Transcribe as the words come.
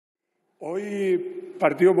Hoy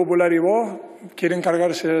Partido Popular y Vox quieren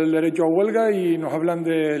cargarse el derecho a huelga y nos hablan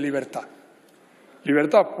de libertad.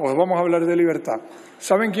 ¿Libertad? Pues vamos a hablar de libertad.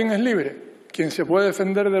 ¿Saben quién es libre? Quien se puede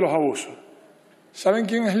defender de los abusos. ¿Saben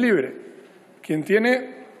quién es libre? Quien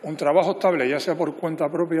tiene un trabajo estable, ya sea por cuenta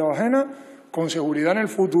propia o ajena, con seguridad en el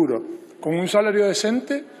futuro, con un salario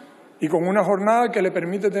decente y con una jornada que le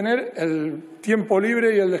permite tener el tiempo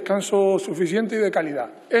libre y el descanso suficiente y de calidad.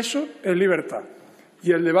 Eso es libertad.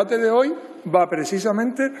 Y el debate de hoy va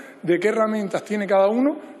precisamente de qué herramientas tiene cada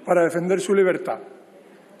uno para defender su libertad.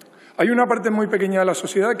 Hay una parte muy pequeña de la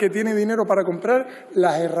sociedad que tiene dinero para comprar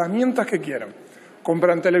las herramientas que quieran.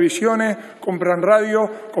 Compran televisiones, compran radios,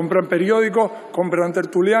 compran periódicos, compran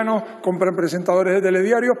tertulianos, compran presentadores de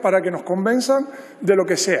telediarios para que nos convenzan de lo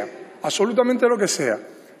que sea, absolutamente lo que sea.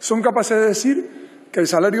 Son capaces de decir que el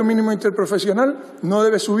salario mínimo interprofesional no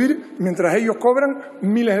debe subir mientras ellos cobran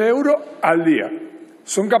miles de euros al día.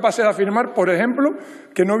 Son capaces de afirmar, por ejemplo,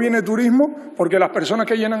 que no viene turismo porque las personas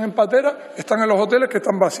que llenan en patera están en los hoteles que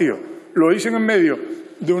están vacíos. Lo dicen en medio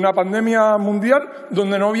de una pandemia mundial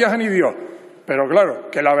donde no viaja ni Dios. Pero claro,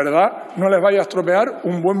 que la verdad no les vaya a estropear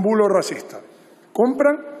un buen bulo racista.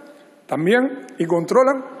 Compran también y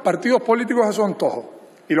controlan partidos políticos a su antojo.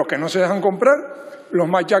 Y los que no se dejan comprar los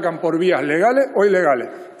machacan por vías legales o ilegales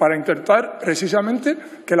para intentar precisamente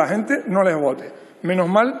que la gente no les vote. Menos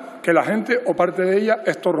mal que la gente o parte de ella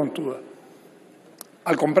es torrontuda.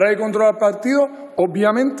 Al comprar y controlar partidos,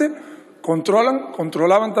 obviamente,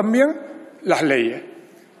 controlaban también las leyes.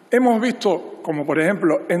 Hemos visto, como por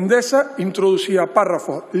ejemplo, Endesa introducía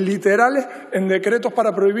párrafos literales en decretos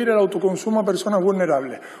para prohibir el autoconsumo a personas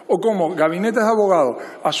vulnerables, o como gabinetes de abogados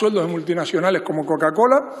a sueldos de multinacionales como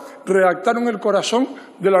Coca-Cola redactaron el corazón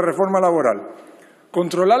de la reforma laboral.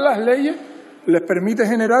 Controlar las leyes les permite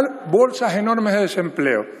generar bolsas enormes de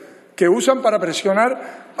desempleo que usan para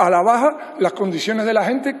presionar a la baja las condiciones de la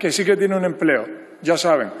gente que sí que tiene un empleo. Ya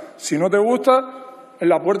saben, si no te gusta, en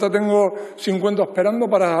la puerta tengo 50 esperando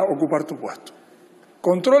para ocupar tu puesto.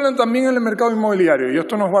 Controlan también el mercado inmobiliario, y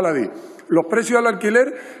esto nos baladí. Los precios del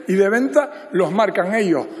alquiler y de venta los marcan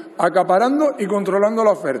ellos, acaparando y controlando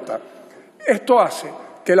la oferta. Esto hace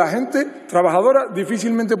que la gente trabajadora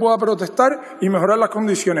difícilmente pueda protestar y mejorar las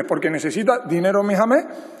condiciones, porque necesita dinero mes a mes,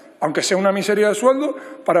 aunque sea una miseria de sueldo,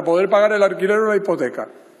 para poder pagar el alquiler o la hipoteca.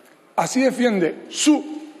 Así defiende su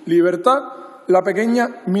libertad la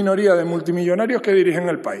pequeña minoría de multimillonarios que dirigen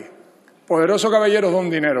el país. Poderosos caballeros don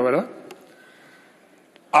dinero, ¿verdad?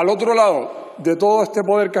 Al otro lado de todo este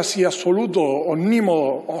poder casi absoluto,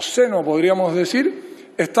 omnímodo, obsceno, podríamos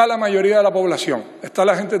decir, está la mayoría de la población, está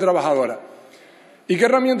la gente trabajadora. ¿Y qué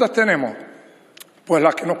herramientas tenemos? Pues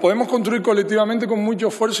las que nos podemos construir colectivamente con mucho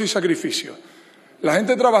esfuerzo y sacrificio. La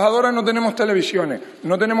gente trabajadora no tenemos televisiones,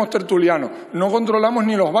 no tenemos tertulianos, no controlamos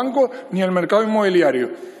ni los bancos ni el mercado inmobiliario.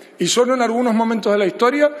 Y solo en algunos momentos de la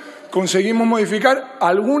historia conseguimos modificar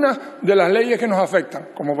algunas de las leyes que nos afectan,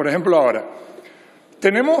 como por ejemplo ahora.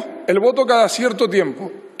 Tenemos el voto cada cierto tiempo,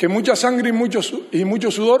 que mucha sangre y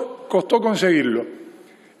mucho sudor costó conseguirlo.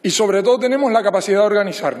 Y sobre todo tenemos la capacidad de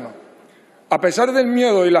organizarnos. A pesar del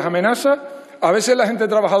miedo y las amenazas, a veces la gente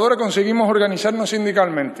trabajadora conseguimos organizarnos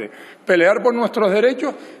sindicalmente, pelear por nuestros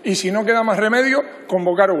derechos y, si no queda más remedio,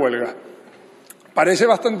 convocar huelgas. Parece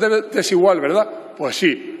bastante desigual, ¿verdad? Pues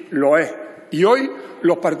sí, lo es. Y hoy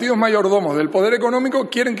los partidos mayordomos del poder económico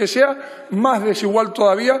quieren que sea más desigual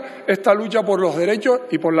todavía esta lucha por los derechos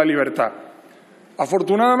y por la libertad.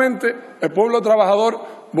 Afortunadamente, el pueblo trabajador,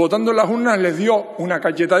 votando en las urnas, les dio una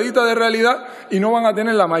cachetadita de realidad y no van a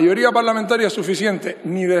tener la mayoría parlamentaria suficiente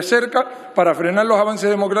ni de cerca para frenar los avances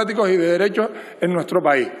democráticos y de derechos en nuestro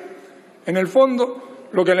país. En el fondo,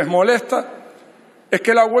 lo que les molesta es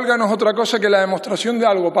que la huelga no es otra cosa que la demostración de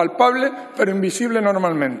algo palpable pero invisible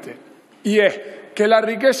normalmente. Y es que la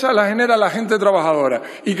riqueza la genera la gente trabajadora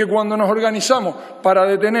y que cuando nos organizamos para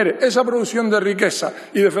detener esa producción de riqueza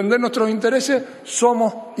y defender nuestros intereses,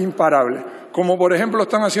 somos imparables. Como por ejemplo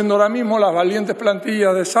están haciendo ahora mismo las valientes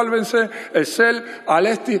plantillas de Sálvense, Excel,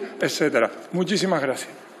 Alesti, etcétera. Muchísimas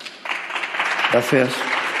gracias. Gracias.